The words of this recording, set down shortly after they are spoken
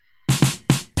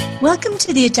Welcome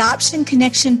to the Adoption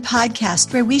Connection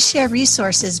podcast, where we share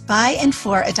resources by and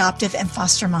for adoptive and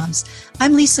foster moms.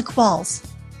 I'm Lisa Qualls.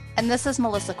 And this is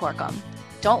Melissa Corkum.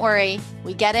 Don't worry,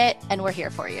 we get it, and we're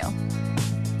here for you.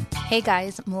 Hey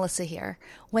guys, Melissa here.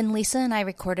 When Lisa and I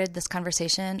recorded this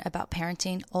conversation about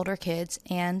parenting older kids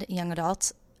and young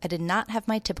adults, I did not have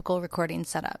my typical recording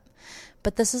set up.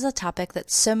 But this is a topic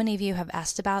that so many of you have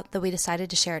asked about that we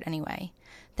decided to share it anyway.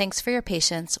 Thanks for your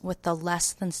patience with the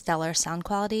less than stellar sound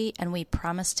quality, and we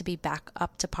promise to be back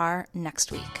up to par next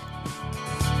week.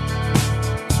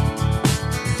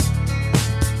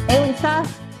 Hey, Lisa.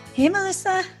 Hey,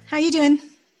 Melissa. How you doing?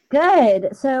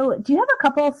 Good. So do you have a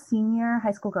couple of senior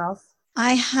high school girls?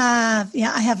 I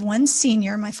have one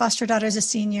senior. My foster daughter is a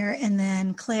senior, and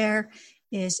then Claire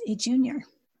is a junior.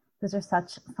 Those are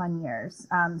such fun years.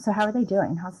 So how are they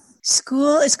doing?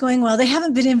 School is going well. They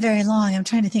haven't been in very long. I'm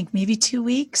trying to think, maybe 2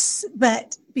 weeks.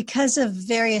 But because of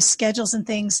various schedules and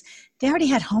things, they already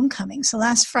had homecoming. So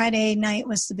last Friday night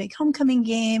was the big homecoming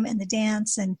game and the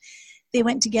dance, and they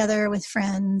went together with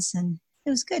friends, and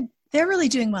it was good. They're really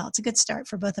doing well. It's a good start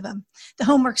for both of them. The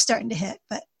homework's starting to hit,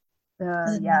 but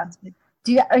yeah.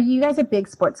 Are you guys a big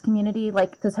sports community?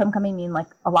 Like, does homecoming mean like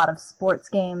a lot of sports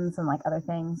games and like other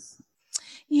things?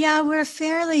 Yeah, we're a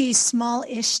fairly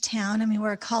small-ish town. I mean,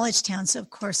 we're a college town, so of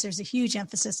course there's a huge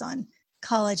emphasis on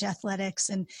college athletics.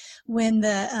 And when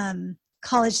the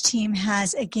college team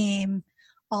has a game,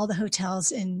 all the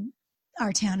hotels in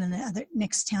our town and the other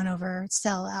next town over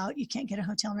sell out. You can't get a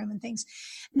hotel room and things.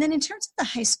 And then in terms of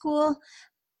the high school,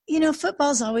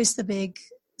 football is always the big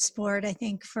sport, I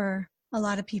think, for a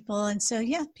lot of people. And so,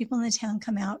 yeah, people in the town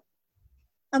come out.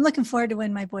 I'm looking forward to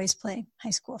when my boys play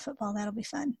high school football. That'll be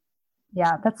fun.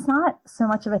 Yeah, that's not so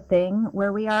much of a thing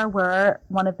where we are. We're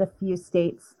one of the few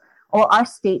states, our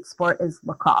state sport is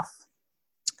lacrosse.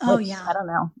 Oh, yeah. I don't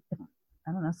know.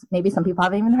 Maybe some people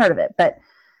haven't even heard of it, but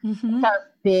It's a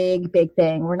big, big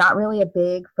thing. We're not really a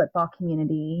big football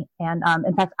community. And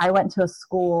in fact, I went to a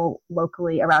school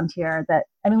locally around here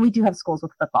we do have schools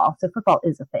with football. So football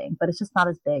is a thing, but it's just not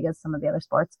as big as some of the other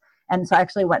sports. And so I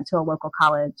actually went to a local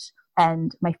college,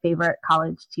 and my favorite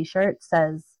college t-shirt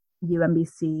says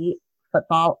UMBC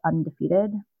football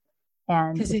undefeated.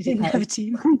 And because they didn't have a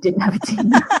team. Didn't have a team.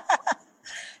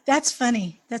 That's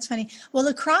funny. Well,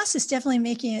 lacrosse is definitely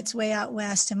making its way out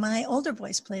west, and my older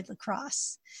boys played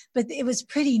lacrosse, but it was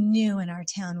pretty new in our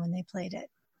town when they played it.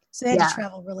 So they had to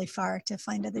travel really far to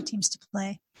find other teams to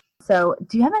play. So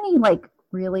do you have any like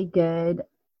really good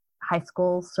high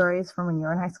school stories from when you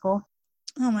were in high school?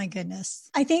 Oh my goodness.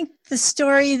 I think the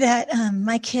story that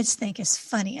my kids think is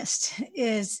funniest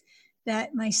is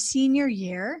that my senior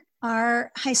year,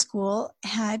 our high school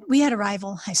we had a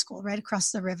rival high school right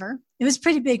across the river. It was a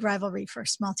pretty big rivalry for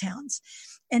small towns.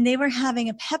 And they were having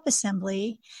a pep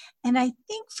assembly. And I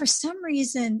think for some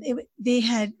reason, they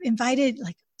had invited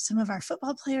like some of our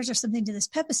football players or something to this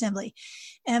pep assembly.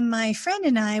 And my friend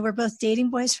and I were both dating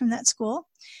boys from that school.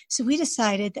 So we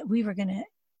decided that we were going to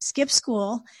skip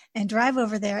school and drive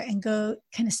over there and go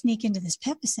kind of sneak into this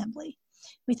pep assembly.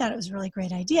 We thought it was a really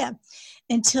great idea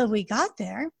until we got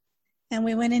there and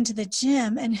we went into the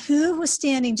gym, and who was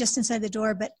standing just inside the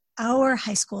door but our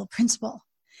high school principal.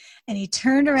 And he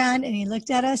turned around and he looked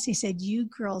at us. He said, "You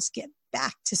girls get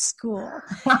back to school."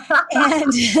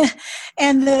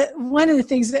 and one of the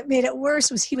things that made it worse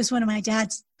was he was one of my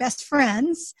dad's best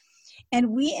friends. And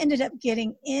we ended up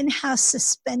getting in-house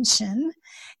suspension.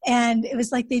 And it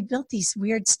was like they built these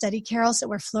weird study carrels that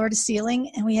were floor to ceiling.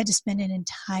 And we had to spend an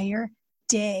entire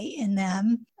day in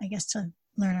them, I guess, to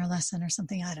learn our lesson or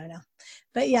something. I don't know.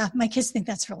 But yeah, my kids think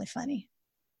that's really funny.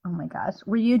 Oh my gosh.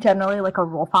 Were you generally like a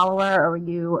rule follower, or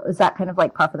is that kind of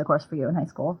like par for the course for you in high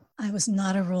school? I was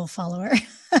not a rule follower.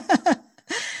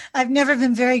 I've never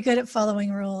been very good at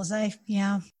following rules. I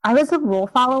was a rule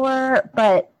follower,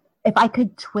 but if I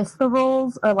could twist the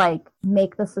rules or like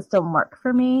make the system work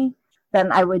for me,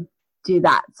 then I would do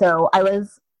that. So I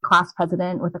was class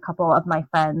president with a couple of my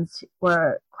friends who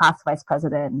were class vice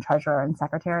president and treasurer and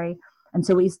secretary. And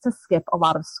so we used to skip a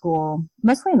lot of school,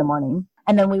 mostly in the morning.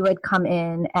 And then we would come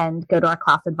in and go to our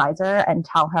class advisor and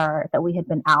tell her that we had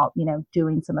been out,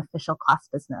 doing some official class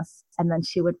business. And then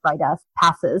she would write us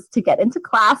passes to get into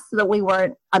class so that we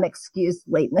weren't unexcused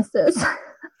latenesses.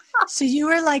 So you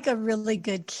were like a really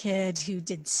good kid who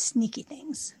did sneaky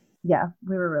things. Yeah,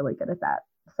 we were really good at that.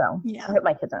 So yeah. I hope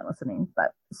my kids aren't listening.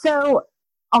 But so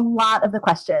a lot of the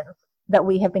questions that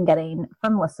we have been getting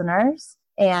from listeners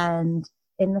and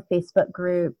in the Facebook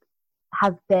group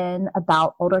have been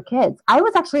about older kids. I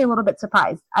was actually a little bit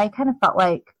surprised. I kind of felt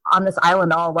like on this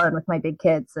island all alone with my big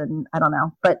kids, and I don't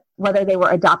know. But whether they were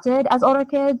adopted as older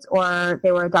kids or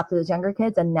they were adopted as younger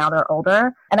kids and now they're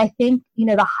older. And I think,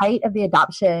 the height of the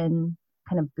adoption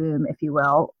kind of boom, if you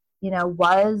will,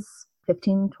 was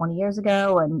 15, 20 years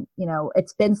ago. And,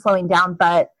 it's been slowing down.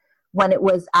 But when it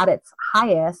was at its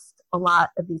highest, a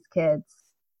lot of these kids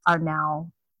are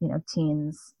now,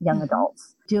 teens, young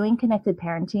adults. Doing connected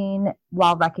parenting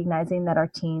while recognizing that our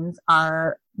teens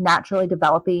are naturally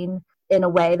developing in a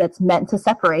way that's meant to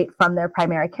separate from their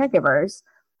primary caregivers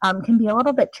can be a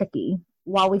little bit tricky.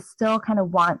 While we still kind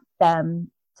of want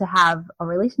them to have a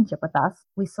relationship with us,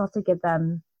 we still have to give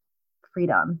them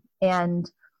freedom. And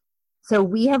so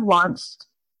we have launched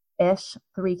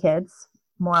 3 kids,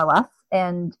 more or less,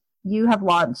 and you have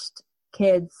launched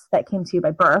kids that came to you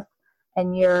by birth,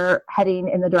 and you're heading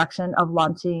in the direction of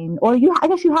launching, I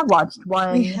guess you have launched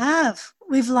one. We have.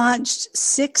 We've launched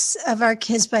 6 of our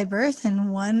kids by birth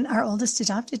and 1, our oldest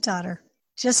adopted daughter,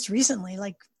 just recently,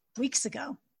 like weeks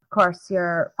ago. Of course,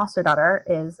 your foster daughter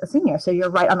is a senior, so you're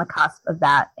right on the cusp of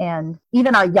that. And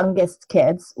even our youngest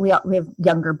kids, we have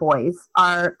younger boys,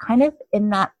 are kind of in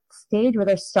that stage where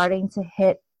they're starting to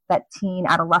hit that teen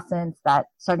adolescence, that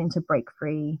starting to break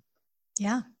free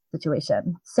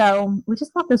situation. So we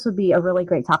just thought this would be a really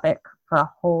great topic for a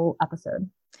whole episode.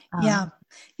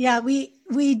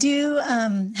 We do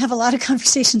have a lot of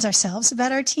conversations ourselves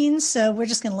about our teens, so we're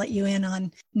just going to let you in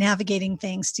on navigating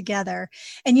things together.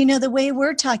 And the way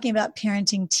we're talking about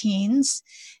parenting teens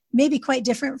may be quite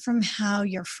different from how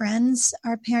your friends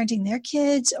are parenting their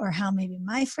kids, or how maybe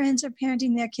my friends are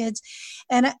parenting their kids.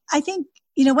 And I think,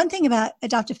 one thing about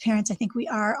adoptive parents, I think we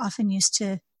are often used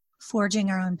to forging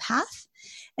our own path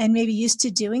and maybe used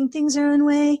to doing things our own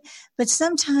way. But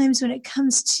sometimes when it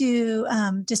comes to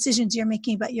decisions you're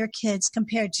making about your kids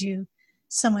compared to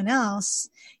someone else,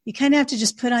 you kind of have to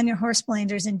just put on your horse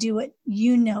blinders and do what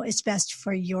you know is best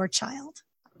for your child.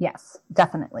 Yes,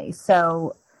 definitely.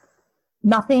 So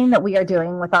nothing that we are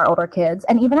doing with our older kids,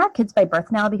 and even our kids by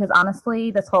birth now, because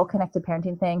honestly, this whole connected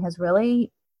parenting thing has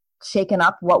really shaken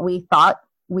up what we thought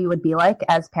we would be like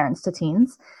as parents to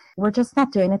teens. We're just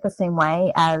not doing it the same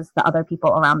way as the other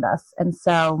people around us. And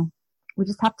so we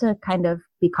just have to kind of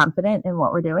be confident in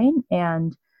what we're doing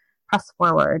and press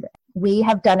forward. We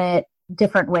have done it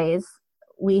different ways.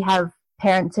 We have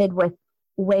parented with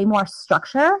way more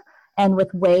structure and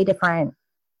with a way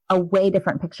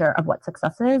different picture of what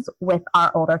success is with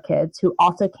our older kids, who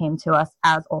also came to us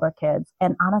as older kids.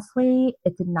 And honestly,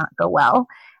 it did not go well.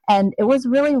 And it was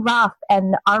really rough.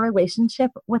 And our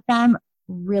relationship with them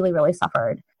really, really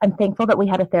suffered. I'm thankful that we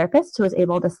had a therapist who was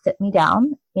able to sit me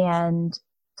down and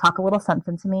talk a little sense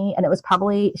into me. And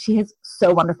she is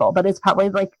so wonderful, but it's probably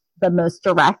like the most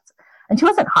direct. And she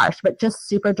wasn't harsh, but just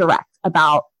super direct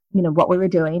about, what we were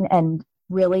doing, and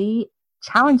really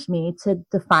challenged me to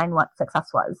define what success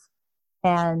was.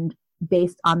 And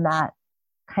based on that,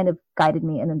 kind of guided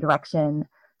me in a direction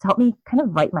to help me kind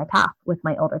of write my path with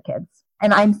my older kids.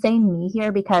 And I'm saying me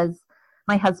here because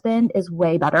my husband is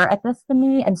way better at this than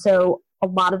me. And so a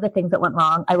lot of the things that went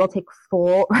wrong, I will take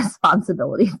full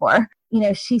responsibility for.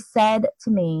 She said to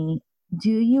me,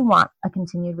 do you want a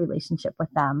continued relationship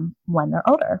with them when they're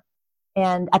older?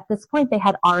 And at this point, they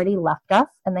had already left us,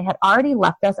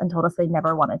 and told us they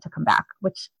never wanted to come back,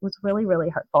 which was really, really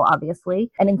hurtful,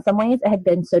 obviously. And in some ways, it had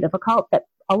been so difficult that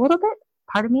a little bit,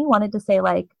 part of me wanted to say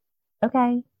like,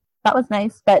 okay, that was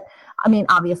nice. But I mean,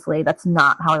 obviously, that's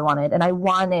not how I wanted. And I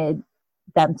wanted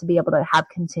them to be able to have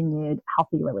continued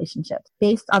healthy relationships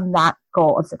based on that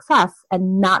goal of success,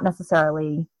 and not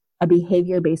necessarily a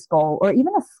behavior-based goal or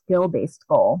even a skill-based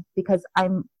goal, because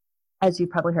I'm, as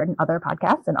you've probably heard in other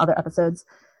podcasts and other episodes,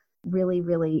 really,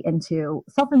 really into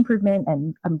self-improvement,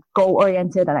 and I'm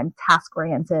goal-oriented and I'm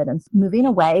task-oriented, and moving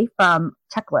away from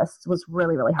checklists was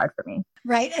really, really hard for me.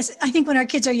 Right. I think when our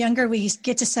kids are younger, we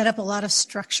get to set up a lot of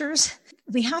structures.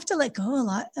 We have to let go a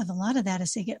lot of that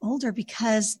as they get older,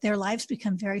 because their lives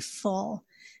become very full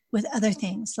with other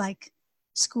things like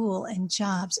school and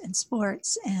jobs and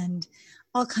sports and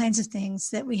all kinds of things,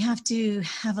 that we have to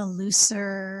have a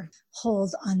looser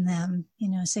hold on them,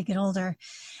 as they get older.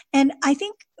 And I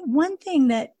think one thing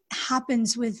that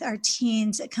happens with our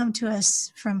teens that come to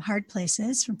us from hard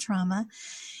places, from trauma,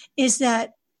 is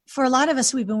that for a lot of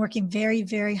us, we've been working very,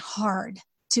 very hard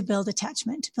to build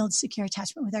secure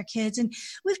attachment with our kids. And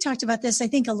we've talked about this, I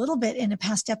think, a little bit in a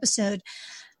past episode.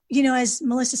 As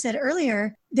Melissa said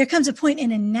earlier, there comes a point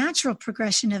in a natural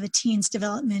progression of a teen's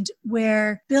development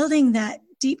where building that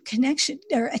deep connection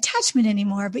or attachment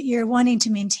anymore, but you're wanting to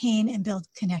maintain and build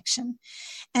connection.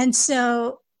 And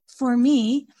so for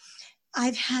me,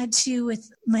 I've had to,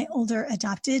 with my older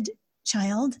adopted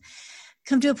child,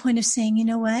 come to a point of saying, you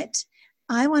know what,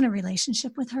 I want a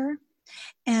relationship with her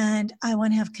and I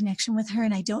want to have connection with her.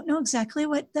 And I don't know exactly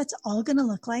what that's all going to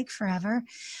look like forever,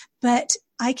 but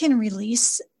I can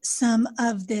release some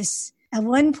of this at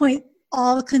one point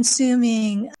all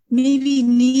consuming, maybe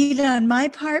need on my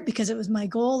part because it was my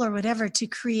goal or whatever to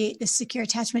create this secure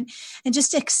attachment, and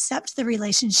just accept the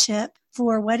relationship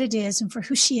for what it is and for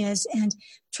who she is, and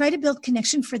try to build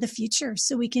connection for the future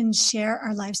so we can share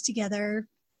our lives together.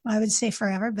 I would say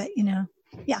forever, but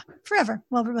forever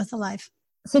while we're both alive.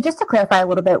 So just to clarify a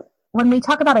little bit, when we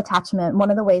talk about attachment, one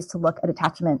of the ways to look at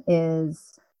attachment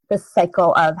is the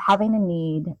cycle of having a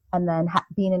need and then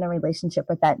being in a relationship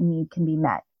where that need can be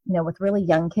met. With really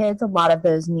young kids, a lot of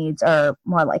those needs are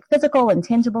more like physical and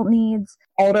tangible needs.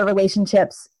 Older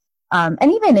relationships, and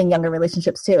even in younger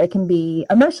relationships too, it can be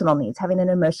emotional needs, having an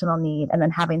emotional need and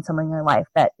then having someone in your life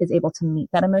that is able to meet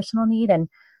that emotional need. And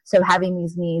so having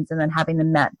these needs and then having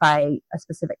them met by a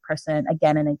specific person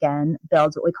again and again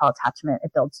builds what we call attachment.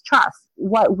 It builds trust.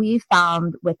 What we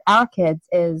found with our kids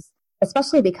is,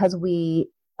 especially because we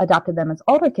adopted them as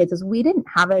older kids, is we didn't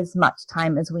have as much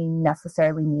time as we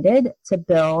necessarily needed to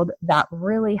build that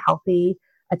really healthy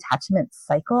attachment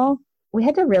cycle. We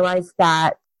had to realize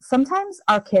that sometimes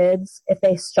our kids, if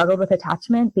they struggled with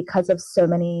attachment because of so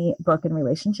many broken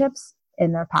relationships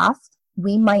in their past,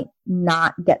 we might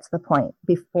not get to the point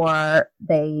before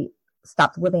they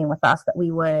stopped living with us that we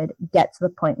would get to the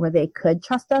point where they could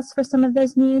trust us for some of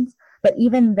those needs. But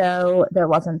even though there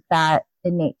wasn't that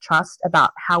innate trust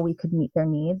about how we could meet their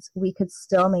needs, we could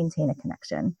still maintain a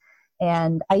connection.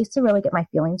 And I used to really get my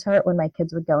feelings hurt when my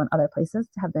kids would go in other places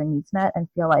to have their needs met and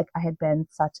feel like I had been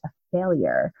such a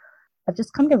failure. I've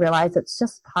just come to realize it's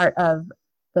just part of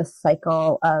the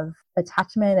cycle of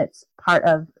attachment. It's part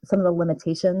of some of the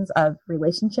limitations of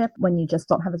relationship when you just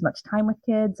don't have as much time with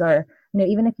kids, or,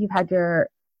 even if you've had your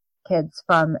kids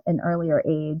from an earlier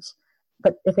age,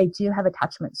 but if they do have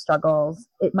attachment struggles,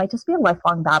 it might just be a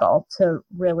lifelong battle to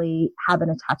really have an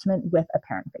attachment with a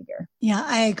parent figure. Yeah,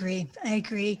 I agree.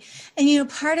 And,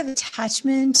 part of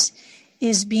attachment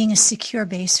is being a secure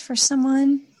base for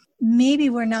someone. Maybe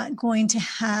we're not going to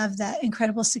have that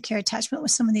incredible secure attachment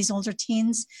with some of these older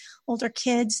teens, older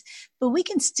kids, but we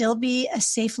can still be a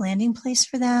safe landing place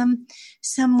for them,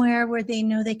 somewhere where they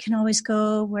know they can always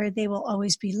go, where they will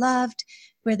always be loved,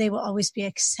 where they will always be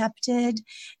accepted.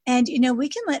 And, we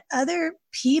can let other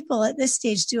people at this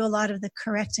stage do a lot of the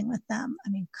correcting with them. I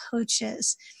mean,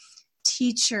 coaches,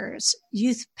 teachers,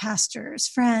 youth pastors,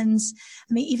 friends.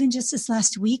 I mean, even just this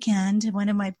last weekend, one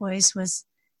of my boys was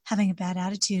having a bad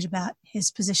attitude about his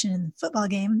position in the football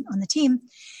game on the team.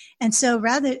 And so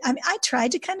I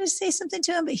tried to kind of say something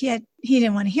to him, but he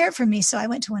didn't want to hear it from me. So I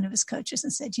went to one of his coaches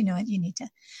and said, you know what, you need to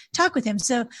talk with him.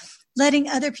 So letting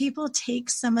other people take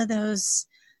some of those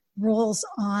roles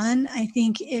on, I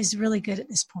think, is really good at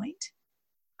this point.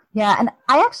 Yeah. And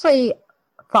I actually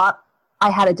thought I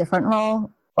had a different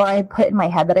role, or I put in my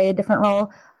head that I had a different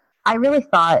role. I really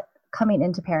thought coming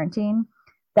into parenting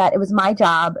that it was my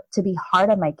job to be hard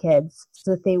on my kids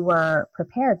so that they were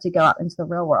prepared to go out into the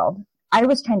real world. I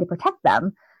was trying to protect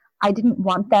them. I didn't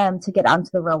want them to get out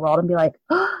into the real world and be like,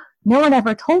 oh, no one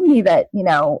ever told me that,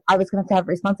 I was going to have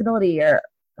responsibility or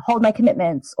hold my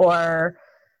commitments, or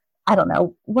I don't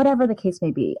know, whatever the case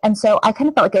may be. And so I kind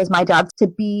of felt like it was my job to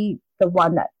be the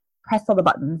one that pressed all the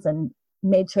buttons and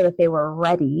made sure that they were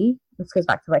ready. This goes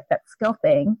back to like that skill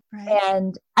thing. Right.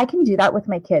 And I can do that with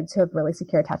my kids who have really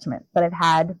secure attachment that I've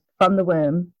had from the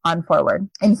womb on forward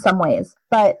in some ways,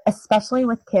 but especially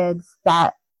with kids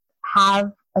that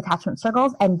have attachment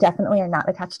struggles and definitely are not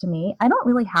attached to me. I don't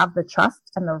really have the trust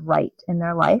and the right in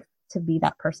their life to be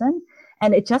that person.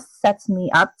 And it just sets me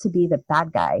up to be the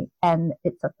bad guy, and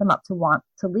it sets them up to want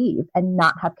to leave and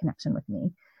not have connection with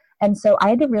me. And so I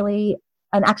had to really,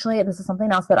 and actually this is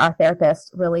something else that our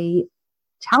therapist really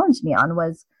challenged me on,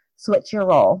 was switch your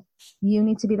role. You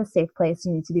need to be the safe place.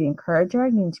 You need to be the encourager.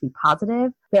 You need to be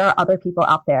positive. There are other people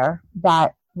out there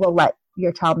that will let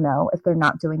your child know if they're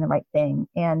not doing the right thing,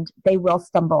 and they will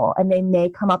stumble and they may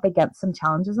come up against some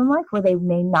challenges in life where they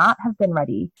may not have been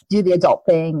ready to do the adult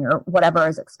thing or whatever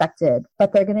is expected,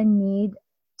 but they're going to need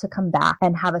to come back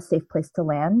and have a safe place to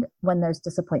land when there's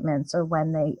disappointments or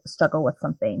when they struggle with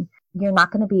something. You're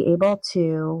not going to be able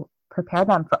to prepare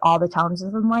them for all the challenges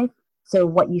in life. So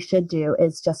what you should do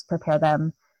is just prepare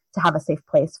them to have a safe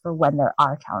place for when there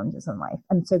are challenges in life.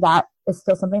 And so that is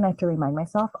still something I have to remind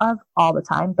myself of all the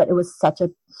time, but it was such a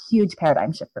huge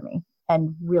paradigm shift for me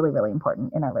and really, really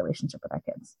important in our relationship with our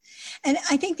kids. And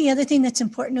I think the other thing that's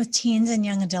important with teens and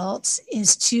young adults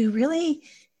is to really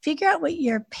figure out what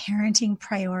your parenting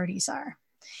priorities are.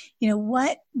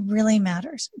 what really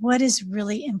matters, what is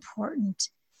really important.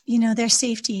 Their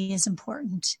safety is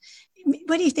important.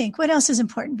 What do you think? What else is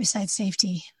important besides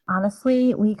safety?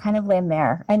 Honestly, we kind of land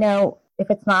there. I know if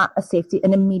it's not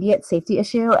an immediate safety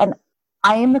issue, and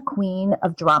I am the queen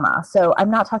of drama. So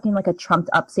I'm not talking like a trumped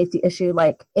up safety issue.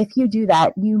 Like if you do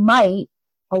that, you might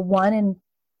a 1 in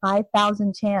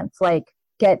 5,000 chance, like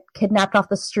get kidnapped off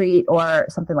the street or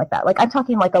something like that. Like I'm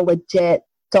talking like a legit,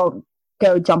 don't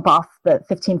go jump off the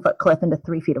 15-foot cliff into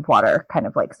 3 feet of water kind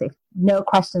of like safe. No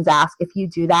questions asked. If you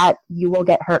do that, you will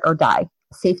get hurt or die.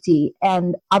 Safety.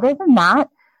 And other than that,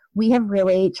 we have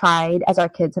really tried as our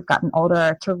kids have gotten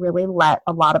older to really let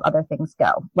a lot of other things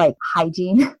go, like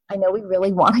hygiene. I know we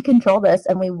really want to control this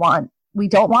and we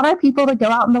don't want our people to go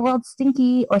out in the world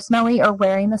stinky or smelly or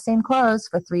wearing the same clothes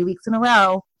for 3 weeks in a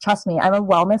row. Trust me, I'm a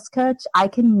wellness coach. I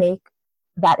can make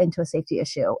that into a safety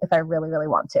issue if I really, really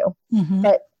want to. Mm-hmm.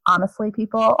 But honestly,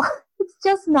 people, it's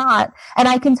just not. And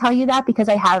I can tell you that because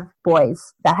I have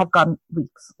boys that have gone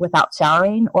weeks without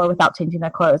showering or without changing their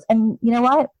clothes. And you know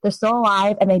what? They're still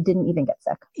alive and they didn't even get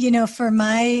sick. For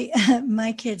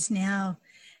my kids now,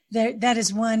 that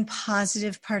is one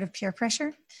positive part of peer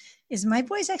pressure is my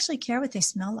boys actually care what they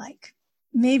smell like.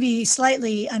 Maybe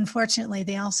slightly, unfortunately,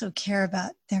 they also care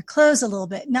about their clothes a little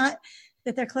bit. Not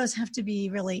that their clothes have to be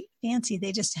really fancy.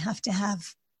 They just have to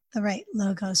have the right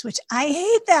logos, which I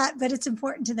hate that, but it's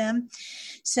important to them.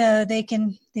 So they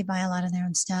buy a lot of their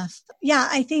own stuff. Yeah,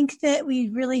 I think that we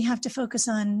really have to focus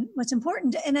on what's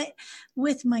important. And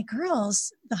with my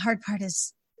girls, the hard part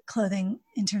is clothing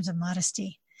in terms of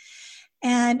modesty.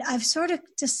 And I've sort of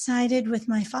decided with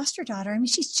my foster daughter,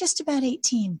 she's just about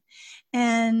 18.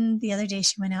 And the other day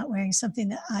she went out wearing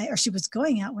something she was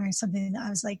going out wearing something that I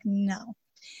was like, no.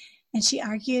 And she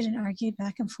argued and argued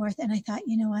back and forth. And I thought,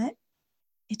 you know what?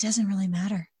 It doesn't really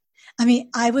matter.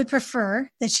 I would prefer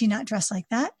that she not dress like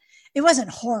that. It wasn't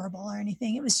horrible or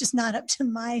anything. It was just not up to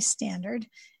my standard.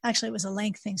 Actually, it was a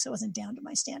length thing, so it wasn't down to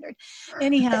my standard.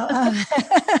 Anyhow,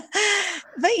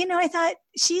 but I thought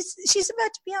she's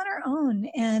about to be on her own,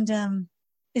 and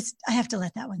I have to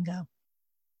let that one go.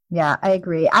 Yeah, I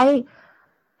agree. I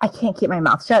can't keep my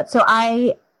mouth shut. So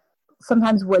I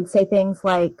sometimes would say things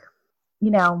like,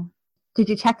 did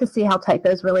you check to see how tight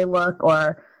those really look?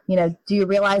 Or, do you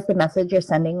realize the message you're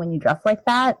sending when you dress like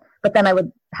that? But then I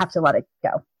would have to let it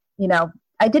go.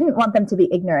 I didn't want them to be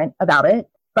ignorant about it,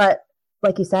 but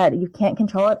like you said, you can't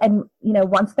control it. And,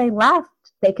 once they left,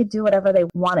 they could do whatever they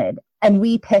wanted. And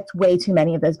we picked way too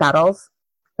many of those battles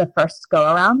the first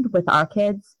go around with our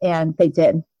kids. And they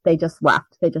did. They just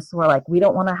left. They just were like, we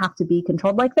don't want to have to be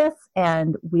controlled like this,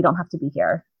 and we don't have to be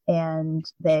here. And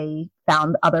they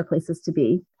found other places to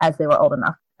be as they were old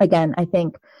enough. Again, I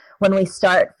think when we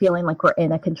start feeling like we're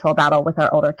in a control battle with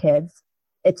our older kids,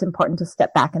 it's important to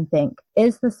step back and think,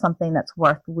 is this something that's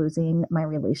worth losing my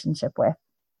relationship with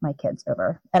my kids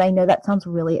over? And I know that sounds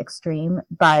really extreme,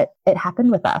 but it happened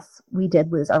with us. We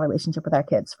did lose our relationship with our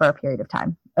kids for a period of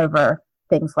time over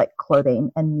things like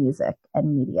clothing and music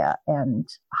and media and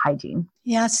hygiene.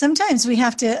 Yeah, sometimes we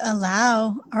have to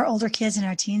allow our older kids and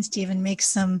our teens to even make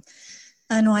some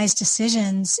unwise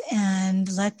decisions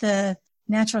and let the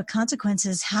natural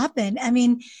consequences happen.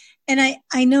 And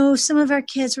I know some of our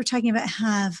kids we're talking about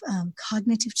have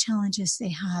cognitive challenges.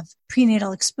 They have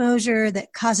prenatal exposure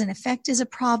that cause and effect is a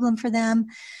problem for them.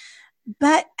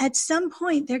 But at some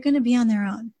point, they're going to be on their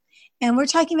own. And we're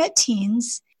talking about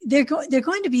teens. They're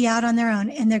going to be out on their own,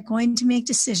 and they're going to make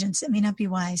decisions that may not be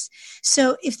wise.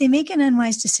 So if they make an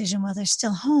unwise decision while they're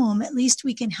still home, at least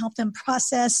we can help them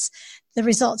process the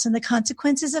results and the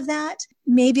consequences of that.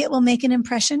 Maybe it will make an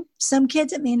impression. Some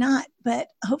kids it may not, but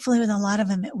hopefully with a lot of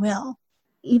them it will.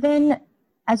 Even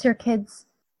as your kids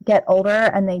get older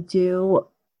and they do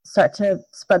start to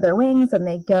spread their wings and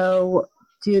they go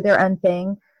do their own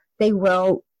thing, they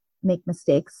will make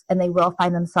mistakes and they will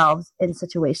find themselves in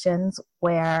situations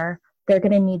where they're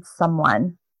going to need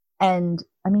someone. And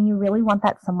you really want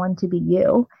that someone to be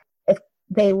you. If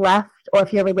they left, or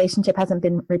if your relationship hasn't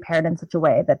been repaired in such a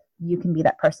way that you can be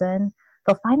that person,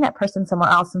 they'll find that person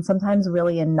somewhere else, and sometimes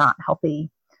really in not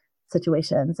healthy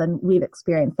situations. And we've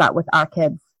experienced that with our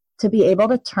kids, to be able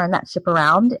to turn that ship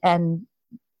around. And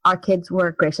our kids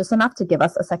were gracious enough to give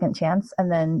us a second chance.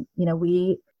 And then,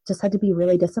 we just had to be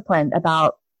really disciplined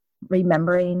about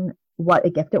remembering what a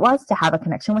gift it was to have a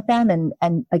connection with them,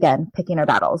 and again, picking our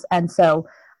battles. And so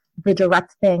the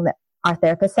direct thing that our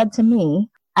therapist said to me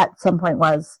at some point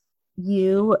was,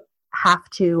 you have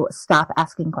to stop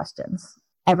asking questions.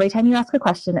 Every time you ask a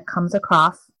question, it comes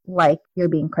across like you're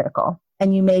being critical,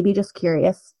 and you may be just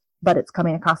curious, but it's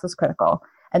coming across as critical.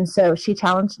 And so she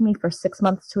challenged me for 6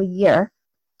 months to a year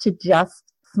to just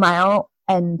smile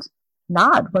and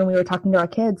nod when we were talking to our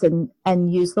kids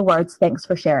and use the words, thanks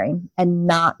for sharing, and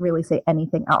not really say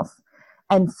anything else.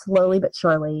 And slowly but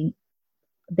surely,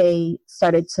 they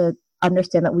started to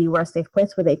understand that we were a safe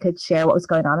place where they could share what was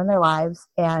going on in their lives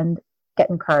and get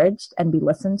encouraged and be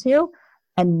listened to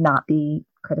and not be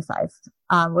criticized.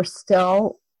 We're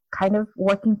still kind of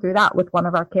working through that with one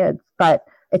of our kids, but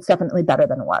it's definitely better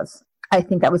than it was. I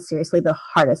think that was seriously the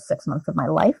hardest 6 months of my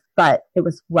life, but it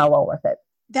was well worth it.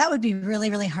 That would be really,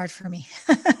 really hard for me.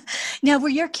 Now, were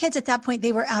your kids at that point,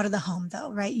 they were out of the home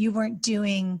though, right? You weren't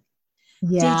doing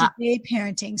day-to-day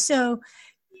parenting. So,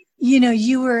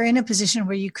 you were in a position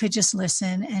where you could just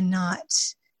listen and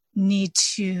not need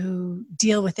to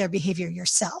deal with their behavior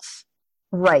yourself.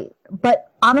 Right. But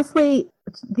honestly,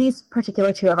 these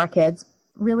particular two of our kids,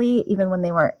 really, even when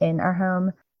they were in our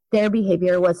home, their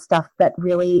behavior was stuff that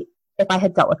really, if I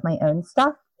had dealt with my own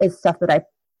stuff, is stuff that I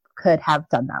could have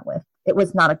done that with. It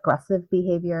was not aggressive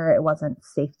behavior. It wasn't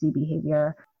safety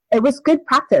behavior. It was good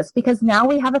practice because now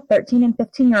we have a 13 and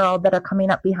 15-year-old that are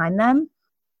coming up behind them.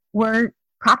 We're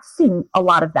practicing a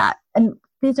lot of that. And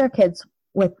these are kids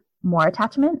with more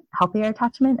attachment, healthier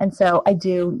attachment. And so I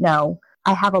do know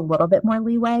I have a little bit more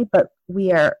leeway, but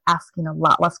we are asking a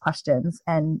lot less questions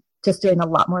and just doing a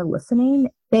lot more listening.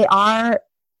 They are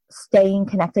staying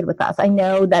connected with us. I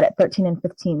know that at 13 and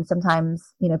 15,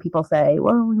 sometimes, people say,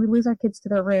 well, we lose our kids to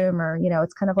their room, or,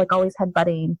 it's kind of like always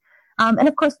headbutting. And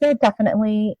of course, they're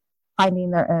definitely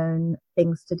finding their own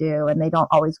things to do, and they don't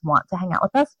always want to hang out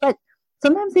with us, but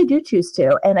sometimes they do choose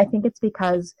to. And I think it's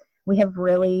because we have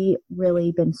really,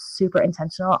 really been super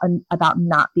intentional about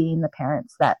not being the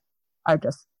parents that are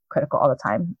just critical all the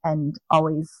time and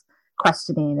always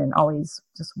questioning and always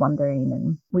just wondering.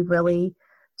 And we've really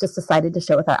just decided to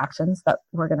show with our actions that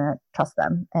we're going to trust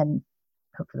them and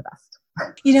hope for the best.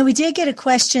 We did get a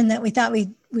question that we thought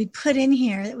we'd put in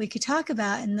here that we could talk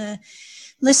about. And the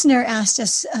listener asked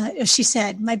us, she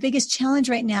said, my biggest challenge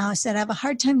right now is that I have a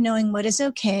hard time knowing what is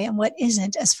okay and what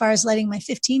isn't as far as letting my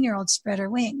 15-year-old spread her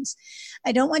wings.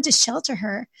 I don't want to shelter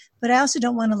her, but I also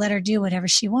don't want to let her do whatever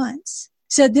she wants.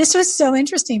 So this was so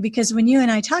interesting because when you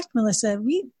and I talked, Melissa,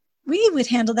 we would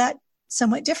handle that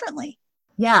somewhat differently.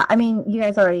 Yeah, I mean, you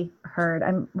guys already heard.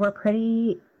 We're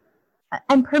pretty,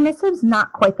 and permissive's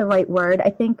not quite the right word. I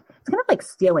think it's kind of like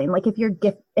stealing. Like if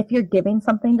you're giving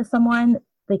something to someone,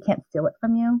 they can't steal it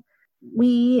from you.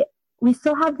 We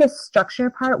still have this structure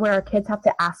part where our kids have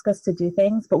to ask us to do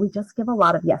things, but we just give a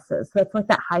lot of yeses. So it's like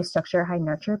that high structure, high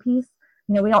nurture piece.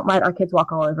 We don't let our kids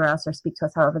walk all over us or speak to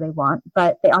us however they want,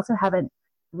 but they also haven't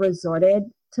resorted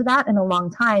to that in a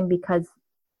long time because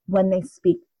when they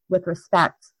speak with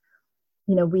respect,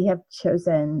 we have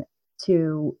chosen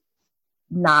to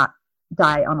not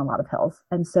die on a lot of hills.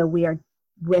 And so we are,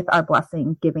 with our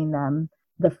blessing, giving them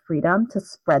the freedom to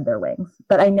spread their wings.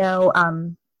 But I know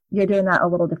you're doing that a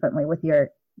little differently with your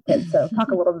kids. So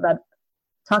talk a little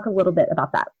bit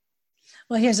about that.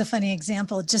 Well, here's a funny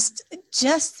example. Just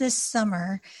this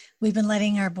summer, we've been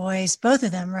letting our boys, both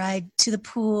of them, ride to the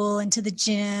pool and to the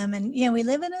gym. And, we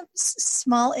live in a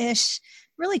small-ish,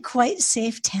 really quite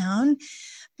safe town.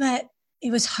 But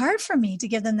it was hard for me to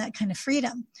give them that kind of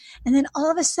freedom. And then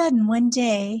all of a sudden, one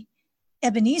day,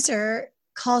 Ebenezer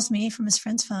calls me from his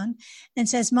friend's phone and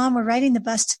says, Mom, we're riding the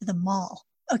bus to the mall.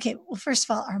 Okay, well, first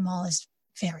of all, our mall is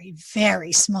very,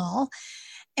 very small.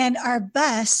 And our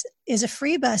bus is a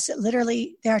free bus that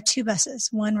literally, there are two buses.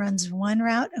 One runs one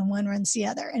route and one runs the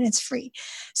other, and it's free.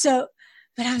 So,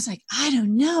 but I was like, I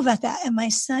don't know about that. And my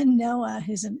son, Noah,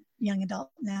 who's a young adult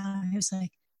now, he was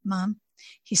like, Mom,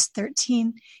 he's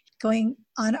 13, going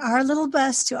on our little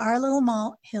bus to our little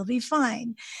mall, he'll be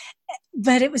fine.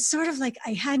 But it was sort of like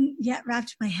I hadn't yet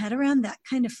wrapped my head around that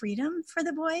kind of freedom for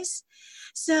the boys.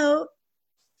 So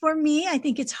for me, I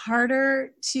think it's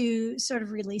harder to sort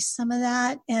of release some of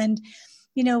that. And,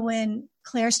 when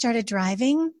Claire started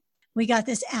driving, we got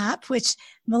this app, which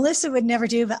Melissa would never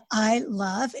do, but I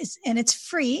love. And it's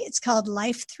free. It's called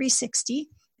Life 360.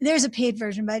 There's a paid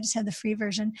version, but I just have the free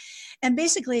version. And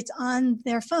basically it's on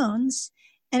their phones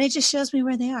and it just shows me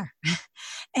where they are.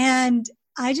 And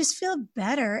I just feel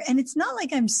better. And it's not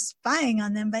like I'm spying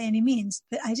on them by any means,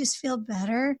 but I just feel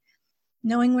better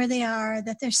knowing where they are,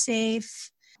 that they're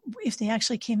safe. If they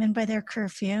actually came in by their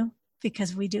curfew,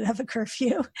 because we do have a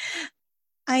curfew,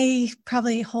 I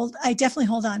definitely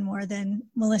hold on more than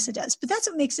Melissa does. But that's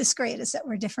what makes this great, is that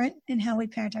we're different in how we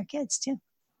parent our kids too.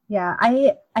 Yeah,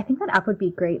 I think that app would be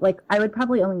great. Like, I would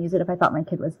probably only use it if I thought my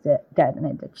kid was dead in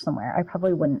a ditch somewhere. I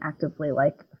probably wouldn't actively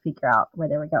figure out where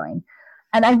they were going.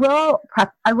 And I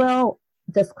will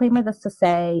disclaimer this to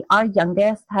say our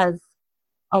youngest has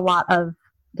a lot of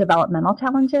developmental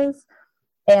challenges.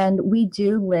 And we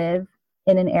do live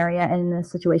in an area and in a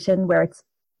situation where it's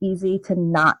easy to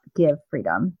not give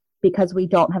freedom because we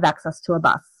don't have access to a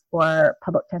bus or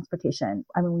public transportation.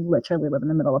 I mean, we literally live in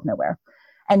the middle of nowhere.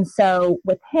 And so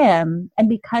with him, and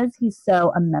because he's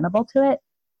so amenable to it,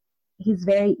 he's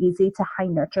very easy to high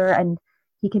nurture, and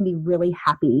he can be really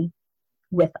happy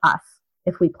with us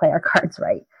if we play our cards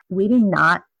right. We do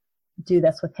not do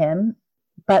this with him,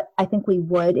 but I think we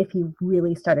would if he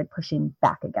really started pushing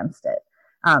back against it.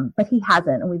 But he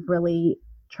hasn't, and we've really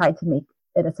tried to make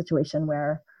it a situation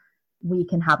where we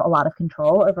can have a lot of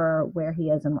control over where he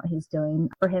is and what he's doing.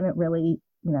 For him, it really,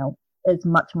 is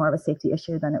much more of a safety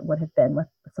issue than it would have been with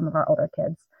some of our older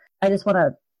kids. I just want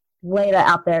to lay that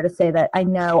out there to say that I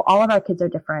know all of our kids are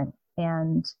different,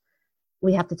 and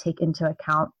we have to take into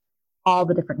account all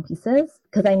the different pieces,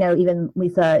 because I know even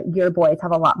Lisa, your boys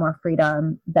have a lot more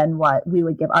freedom than what we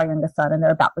would give our youngest son, and they're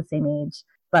about the same age.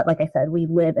 But like I said, we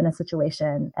live in a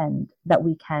situation and that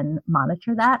we can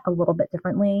monitor that a little bit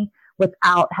differently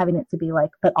without having it to be like,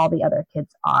 but all the other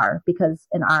kids are, because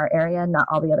in our area, not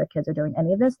all the other kids are doing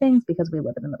any of those things because we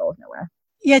live in the middle of nowhere.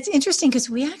 Yeah, it's interesting because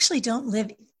we actually don't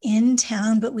live in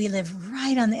town, but we live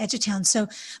right on the edge of town. So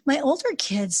my older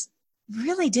kids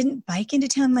really didn't bike into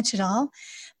town much at all.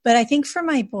 But I think for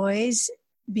my boys,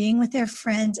 being with their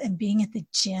friends and being at the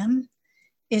gym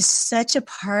is such a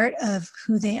part of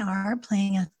who they are,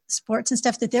 playing sports and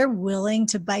stuff, that they're willing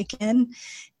to bike in.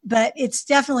 But we're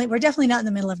definitely not in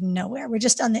the middle of nowhere. We're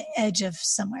just on the edge of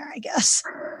somewhere, I guess.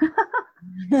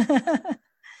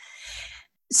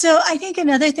 So I think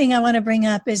another thing I want to bring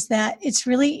up is that it's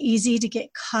really easy to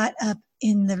get caught up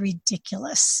in the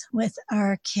ridiculous with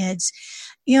our kids.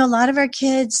 A lot of our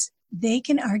kids, they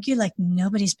can argue like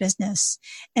nobody's business.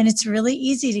 And it's really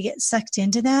easy to get sucked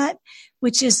into that,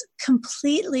 which is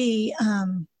completely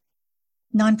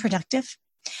non-productive.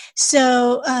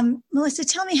 So, Melissa,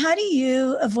 tell me, how do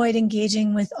you avoid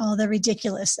engaging with all the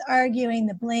ridiculous, the arguing,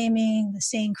 the blaming, the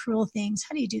saying cruel things?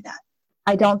 How do you do that?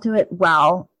 I don't do it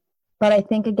well. But I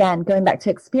think, again, going back to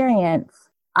experience,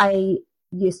 I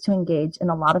used to engage in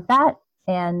a lot of that,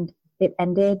 and it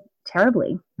ended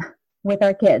terribly with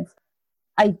our kids.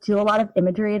 I do a lot of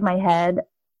imagery in my head,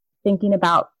 thinking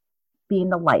about being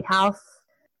the lighthouse,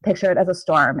 picture it as a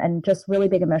storm, and just really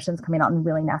big emotions coming out in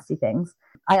really nasty things.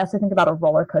 I also think about a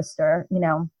roller coaster,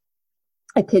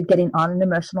 a kid getting on an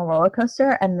emotional roller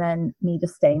coaster and then me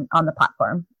just staying on the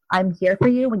platform. I'm here for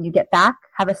you when you get back.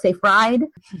 Have a safe ride.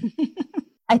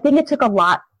 I think it took a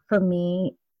lot for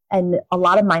me and a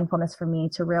lot of mindfulness for me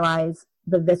to realize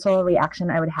the visceral reaction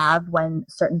I would have when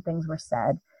certain things were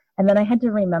said. And then I had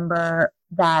to remember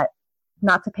that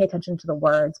not to pay attention to the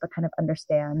words, but kind of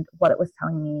understand what it was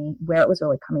telling me, where it was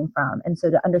really coming from. And so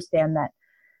to understand that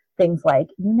things like,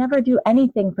 you never do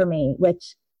anything for me,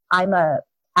 which I'm a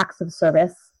acts of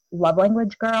service love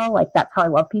language girl. Like, that's how I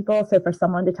love people. So for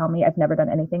someone to tell me I've never done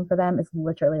anything for them is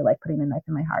literally like putting a knife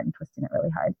in my heart and twisting it really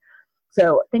hard.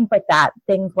 So things like that,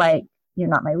 things like, you're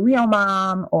not my real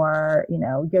mom, or,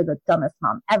 you're the dumbest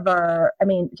mom ever. I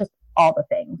mean, just all the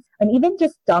things. And even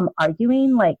just dumb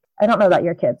arguing, like, I don't know about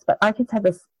your kids, but our kids have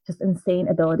this just insane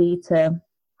ability to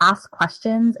ask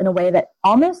questions in a way that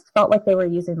almost felt like they were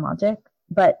using logic,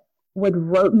 but would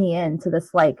rope me into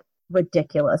this like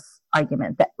ridiculous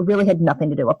argument that really had nothing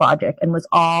to do with logic and was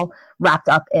all wrapped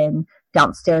up in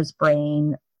downstairs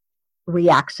brain,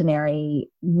 reactionary,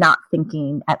 not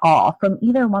thinking at all from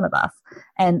either one of us.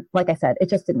 And like I said, it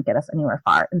just didn't get us anywhere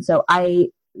far. And so I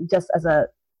just, as a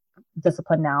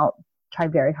discipline now, try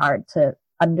very hard to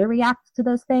underreact to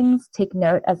those things, take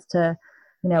note as to,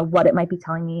 what it might be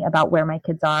telling me about where my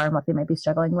kids are and what they might be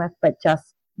struggling with, but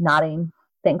just nodding.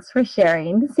 Thanks for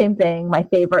sharing. Same thing. My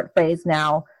favorite phrase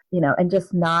now, and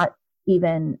just not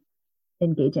even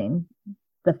engaging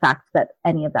the fact that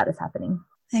any of that is happening.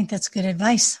 I think that's good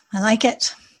advice. I like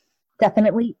it.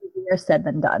 Definitely easier said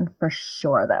than done, for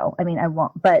sure, though. I mean, I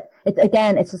won't, but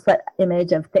it's just that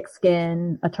image of thick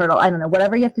skin, a turtle, I don't know,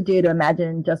 whatever you have to do to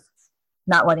imagine just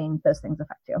not letting those things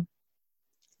affect you.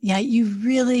 Yeah, you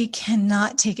really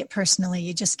cannot take it personally.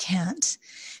 You just can't.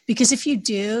 Because if you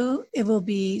do, it will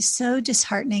be so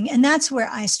disheartening. And that's where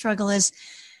I struggle is,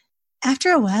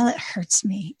 after a while, it hurts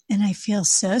me and I feel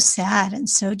so sad and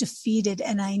so defeated.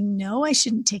 And I know I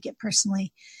shouldn't take it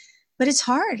personally, but it's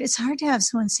hard. It's hard to have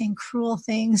someone saying cruel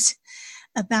things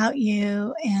about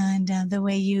you and the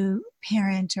way you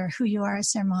parent or who you are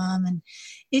as their mom. And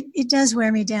it does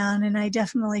wear me down. And I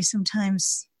definitely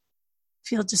sometimes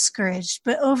feel discouraged.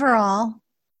 But overall,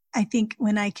 I think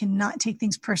when I cannot take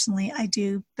things personally, I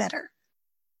do better.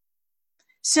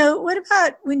 So what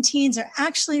about when teens are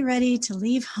actually ready to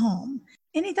leave home?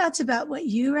 Any thoughts about what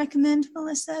you recommend,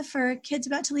 Melissa, for kids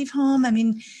about to leave home? I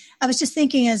mean, I was just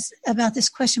thinking about this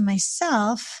question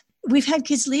myself. We've had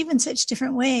kids leave in such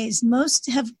different ways. Most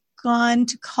have gone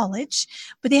to college,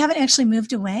 but they haven't actually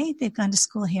moved away. They've gone to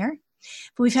school here.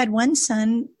 But we've had one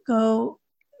son go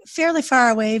fairly far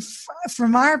away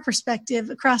from our perspective,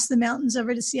 across the mountains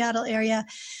over to Seattle area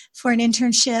for an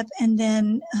internship. And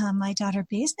then my daughter,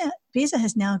 Beza,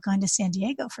 has now gone to San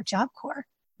Diego for Job Corps.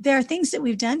 There are things that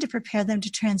we've done to prepare them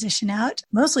to transition out,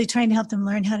 mostly trying to help them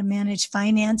learn how to manage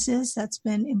finances. That's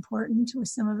been important with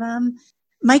some of them.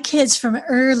 My kids from an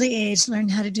early age learn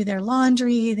how to do their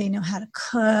laundry. They know how to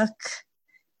cook,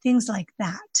 things like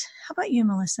that. How about you,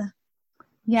 Melissa?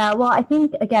 Yeah, well, I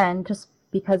think, again, just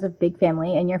because of big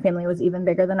family, and your family was even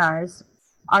bigger than ours,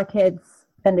 our kids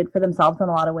fended for themselves in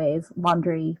a lot of ways,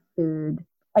 laundry, food.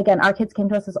 Again, our kids came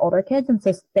to us as older kids, and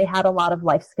so they had a lot of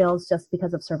life skills just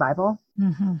because of survival.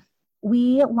 Mm-hmm.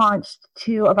 We launched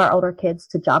 2 of our older kids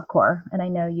to Job Corps, and I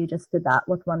know you just did that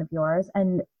with one of yours.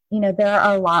 And, there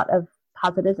are a lot of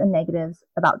positives and negatives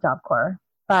about Job Corps.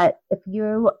 But if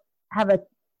you have a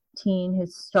teen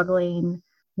who's struggling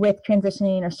with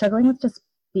transitioning or struggling with just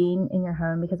being in your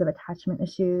home because of attachment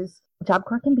issues, Job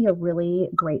Corps can be a really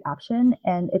great option,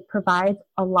 and it provides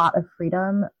a lot of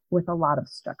freedom with a lot of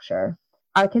structure.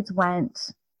 Our kids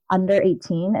went under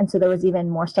 18, and so there was even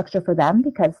more structure for them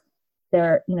because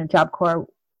their, Job Corps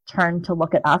turned to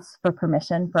look at us for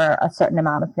permission for a certain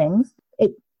amount of things.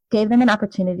 It gave them an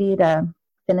opportunity to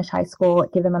finish high school.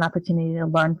 It gave them an opportunity to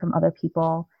learn from other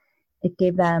people. It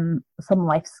gave them some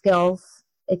life skills.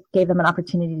 It gave them an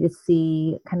opportunity to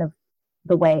see kind of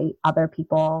the way other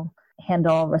people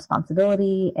handle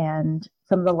responsibility, and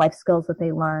some of the life skills that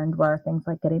they learned were things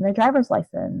like getting their driver's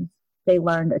license. They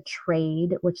learned a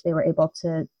trade, which they were able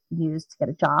to use to get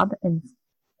a job.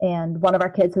 And one of our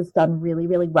kids has done really,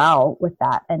 really well with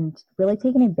that and really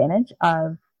taken advantage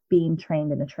of being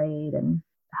trained in a trade and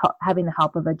having the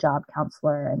help of a job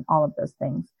counselor and all of those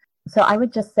things. So I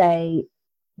would just say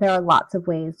there are lots of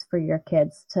ways for your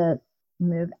kids to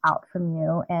move out from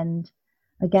you. And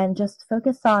again, just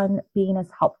focus on being as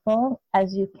helpful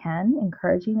as you can,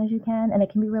 encouraging as you can. And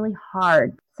it can be really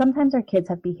hard. Sometimes our kids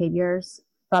have behaviors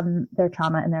from their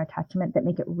trauma and their attachment that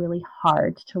make it really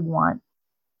hard to want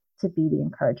to be the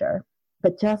encourager.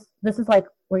 But this is like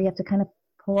where you have to kind of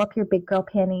pull up your big girl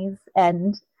panties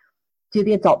and do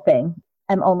the adult thing.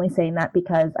 I'm only saying that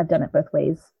because I've done it both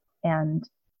ways. And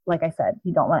like I said,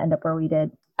 you don't want to end up where we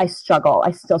did. I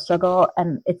still struggle.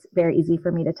 And it's very easy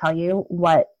for me to tell you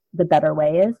what the better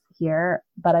way is here,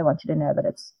 but I want you to know that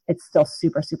it's still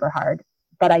super, super hard.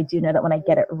 But I do know that when I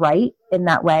get it right in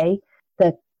that way,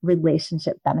 the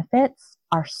relationship benefits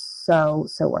are so,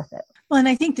 so worth it. Well, and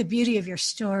I think the beauty of your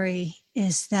story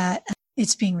is that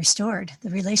it's being restored. The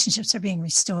relationships are being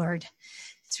restored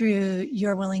through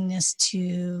your willingness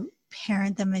to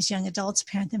parent them as young adults,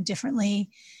 parent them differently,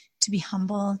 to be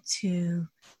humble, to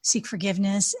seek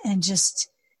forgiveness, and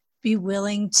just be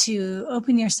willing to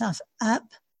open yourself up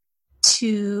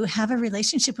to have a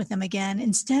relationship with them again.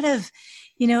 Instead of,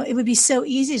 it would be so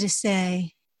easy to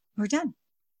say, we're done,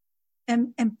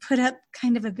 and put up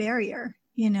kind of a barrier,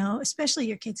 especially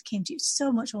your kids came to you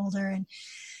so much older, and,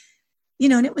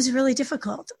 and it was really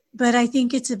difficult. But I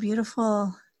think it's a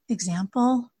beautiful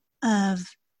example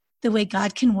of the way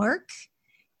God can work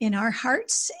in our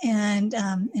hearts and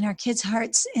in our kids'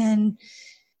 hearts and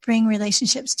bring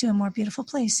relationships to a more beautiful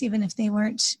place, even if they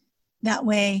weren't that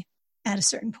way at a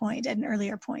certain point, at an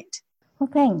earlier point. Well,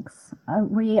 thanks.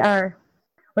 We're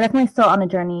definitely still on a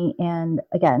journey, and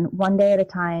again, one day at a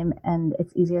time, and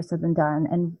it's easier said than done.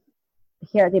 And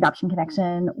here at the Adoption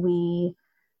Connection, we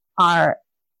are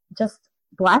just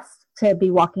blessed to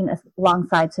be walking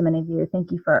alongside so many of you.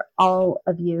 Thank you for all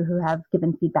of you who have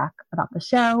given feedback about the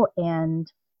show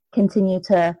and continue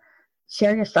to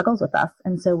share your struggles with us.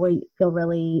 And so we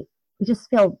just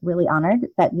feel really honored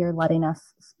that you're letting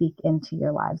us speak into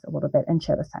your lives a little bit and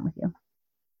share this time with you.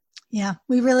 Yeah,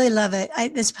 we really love it.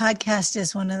 This podcast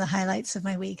is one of the highlights of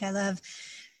my week. I love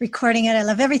recording it. I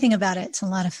love everything about it. It's a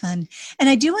lot of fun. And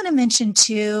I do want to mention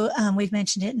too, we've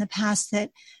mentioned it in the past,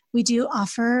 that we do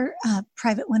offer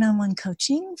private one-on-one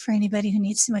coaching for anybody who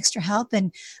needs some extra help.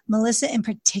 And Melissa in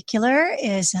particular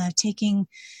is taking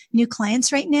new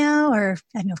clients right now, or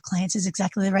I don't know if clients is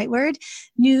exactly the right word,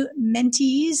 new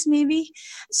mentees maybe.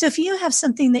 So if you have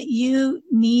something that you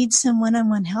need some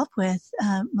one-on-one help with,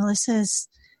 Melissa's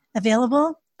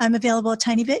available. I'm available a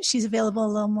tiny bit. She's available a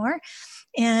little more.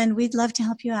 And we'd love to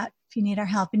help you out if you need our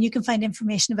help. And you can find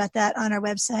information about that on our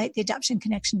website,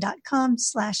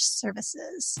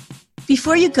 theadoptionconnection.com/services.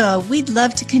 Before you go, we'd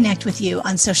love to connect with you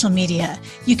on social media.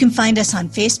 You can find us on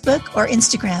Facebook or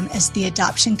Instagram as The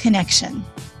Adoption Connection.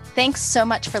 Thanks so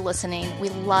much for listening. We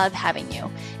love having you.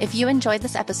 If you enjoyed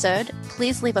this episode,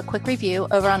 please leave a quick review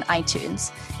over on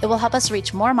iTunes. It will help us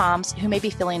reach more moms who may be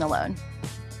feeling alone.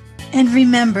 And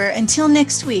remember, until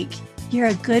next week, you're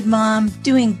a good mom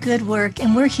doing good work,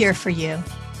 and we're here for you.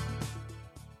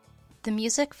 The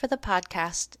music for the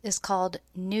podcast is called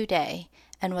New Day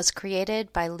and was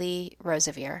created by Lee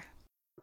Rosevier.